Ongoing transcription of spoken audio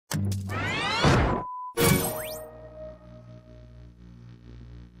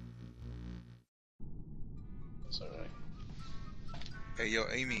Hey yo,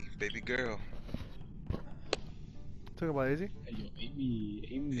 Amy, baby girl. Talking about Izzy? Hey, yo, Amy.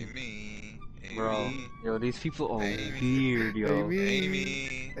 Amy, Bro, Amy, yo, these people are Amy, weird, yo.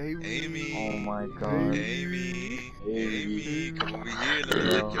 Amy, Oh my Amy, god. Amy, come over here, let me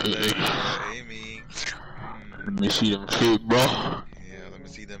Yo. lick your leg, girl, Amy. Let me see them feet, bro. Yeah, let me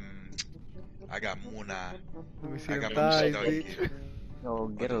see them. I got Muna. Let me see I them got thighs, Mushtaki. bitch. Yo,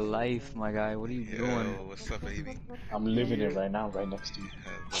 get a life, my guy. What are you doing? Yo, what's up, baby? I'm living it right now, right next to you.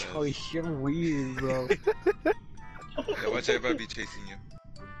 Oh, you're weird, bro. Yo, watch everybody be chasing you.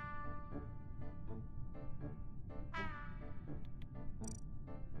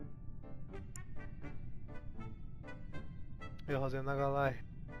 Yo, Jose, I'm not gonna lie.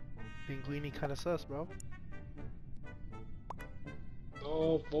 Linguini kinda sus, bro.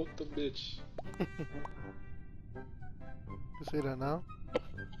 Oh, vote the bitch. You say that now?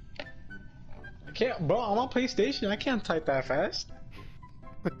 I can't, bro. I'm on PlayStation. I can't type that fast.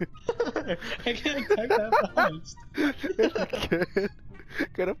 I can't type that fast.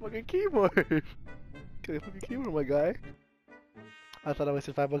 Get a fucking keyboard. Get a fucking keyboard, my guy. I thought I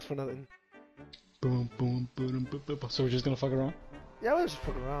wasted $5 for nothing. Boom, boom, boom, boom, boom. So we're just gonna fuck around? Yeah, we're just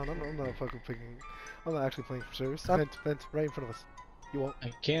fucking around. I'm not fucking picking. I'm not actually playing for service. Vent, right in front of us. You won't.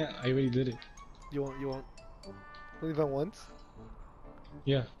 I can't. I already did it. You won't. You won't. Only vent once.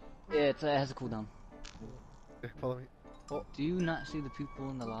 Yeah. Yeah, it has a cooldown. Okay, follow me. Do you not see the people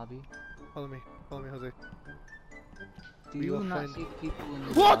in the lobby? Follow me. Follow me, Jose. Do We you will not find- see the people in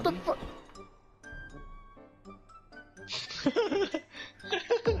the What lobby? the fuck?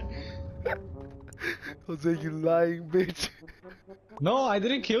 Jose, you lying bitch. No, I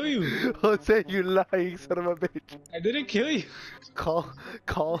didn't kill you. Jose, you lying son of a bitch. I didn't kill you. Call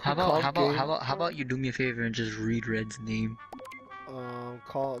How game. about you do me a favor and just read Red's name?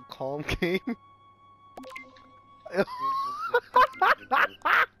 Calm game.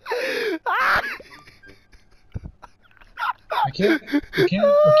 I can't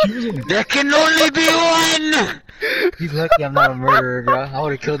accuse him. There can only be one! He's lucky I'm not a murderer, bro. I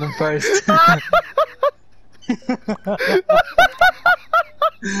would've killed him first.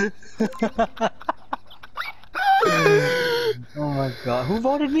 Oh my god, who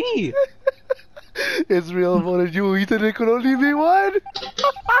voted me? Israel voted you. He said it could only be one.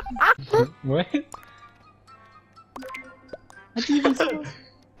 What? I didn't even say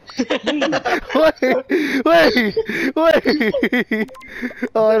Wait.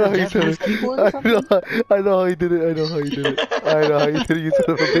 Oh, I know how you said Japanese it. keyboard or I something? know how you did it. I know how you did it. You son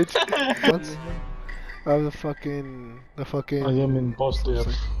of a bitch. What? I'm the fucking. I am imposter.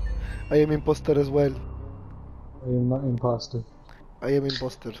 I am imposter as well. I am not imposter. I am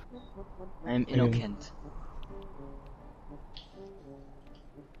imposter. I am innocent.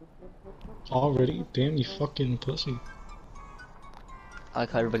 Already? Damn, you fucking pussy. I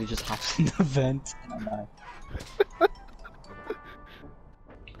like how everybody just hops in the vent.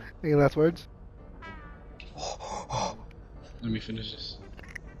 Any last words? Let me finish this.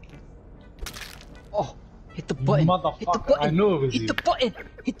 Oh, hit the button. Motherfucker, Hit the button. I knew it was Hit you. the button.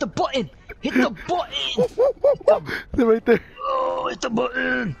 Hit the button. Hit the button. They're right there. Oh, hit the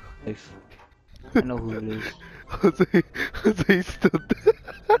button. I know who it is. Jose's still dead.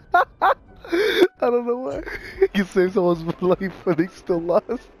 I don't know why. You saved someone's life and they still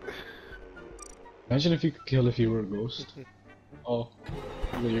lost. Imagine if you could kill if you were a ghost. Oh,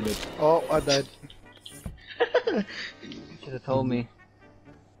 well, you're dead. Oh, I died. Should have told me.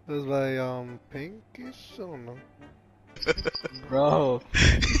 It was by pinkish. I don't know. Bro,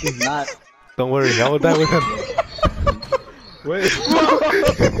 he's not. Don't worry, I will die with him. Wait.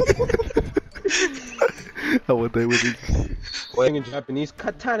 I will die with him. Playing in Japanese.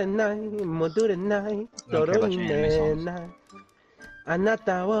 Katana nai, modura nai, I don't care about your anime songs. nai.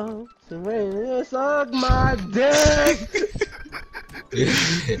 Anata wa suck my dick.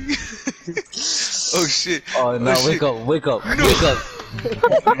 Oh shit. Oh no! Oh, Wake shit. up! Wake up! No. Wake up!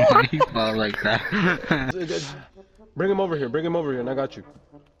 He fell like that. Bring him over here, and I got you.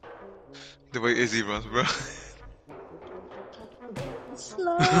 The way Izzy runs, bro.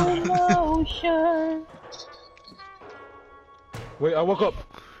 Slow motion. Wait, I woke up.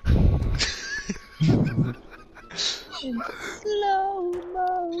 Slow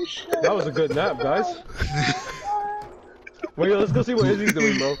motion. That was a good nap, guys. Wait, let's go see what Izzy's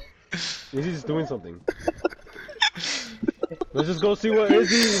doing, bro. Izzy's doing something. Let's just go see what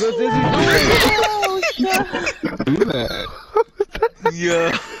Izzy's doing. Do that.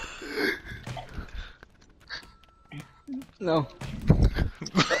 Yeah. No.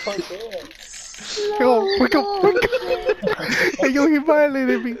 Yo, wake up! Hey, yo, he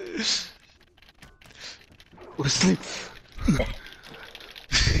violated me. Sleep.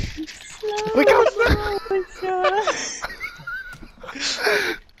 Wake up!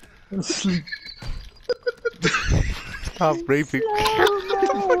 Stop raping.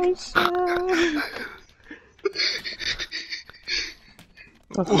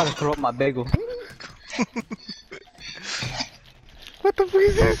 I'm about to throw up my bagel. What the fuck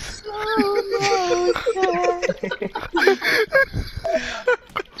is this?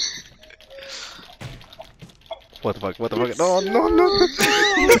 What the fuck? What the fuck? No, no, no, no,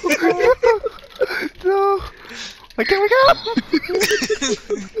 no! I can't wake up!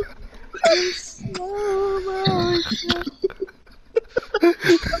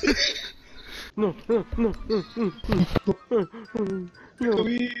 No, no, no, no, no, Look at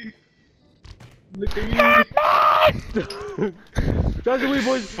me! Look at me! Guys, away,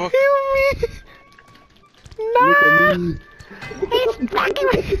 boys! Fuck. Kill me! Look at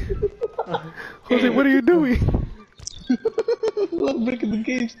me! Jose, what are you doing? Look, breaking the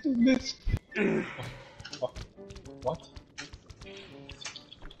games, bitch! What?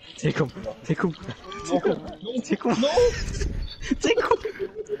 Take him. Take him. No! Take him. No! Take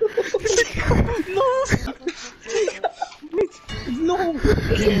him. No. No.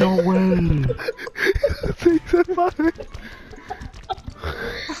 No way. He's alive.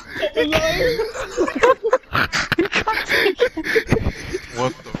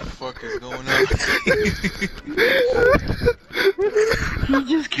 What the fuck is going on? He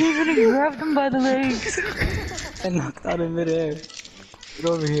just came in and grabbed him by the legs. And knocked out in midair. Get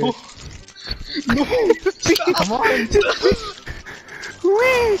over here. No! Come on.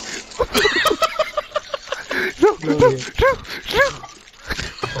 Wee! No, no, no, no!